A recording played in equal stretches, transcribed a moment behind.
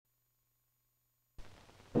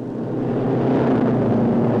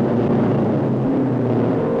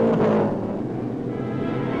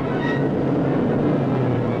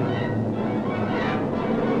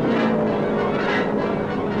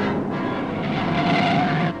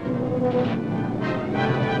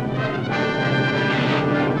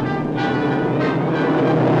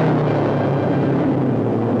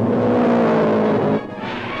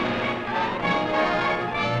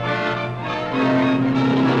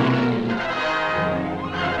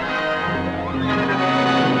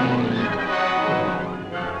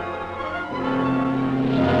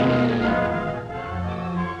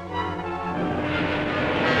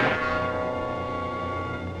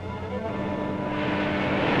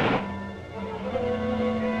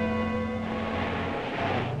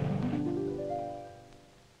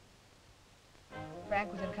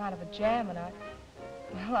kind of a jam, and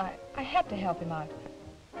I had to help him out.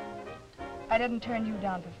 I didn't turn you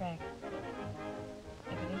down for Frank.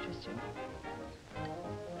 If it interests you.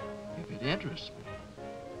 If it interests me.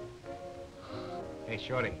 Hey,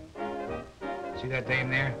 Shorty. See that dame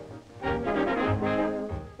there?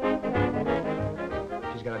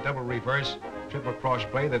 She's got a double reverse, triple cross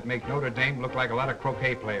play that make Notre Dame look like a lot of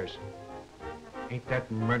croquet players. Ain't that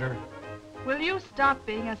murder? Will you stop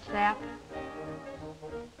being a sap?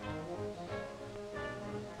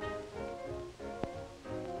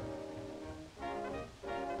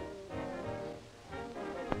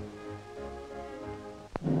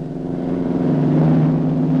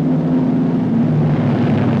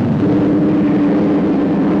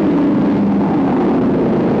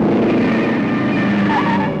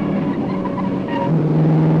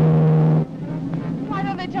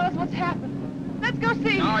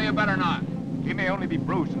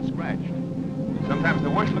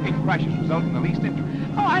 Crashes result in the least injury.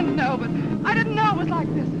 Oh, I know, but I didn't know it was like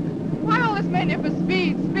this. Why all this mania for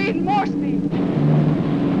speed, speed, and more speed?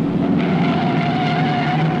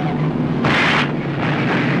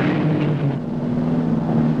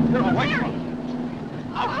 You're away.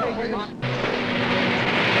 Okay.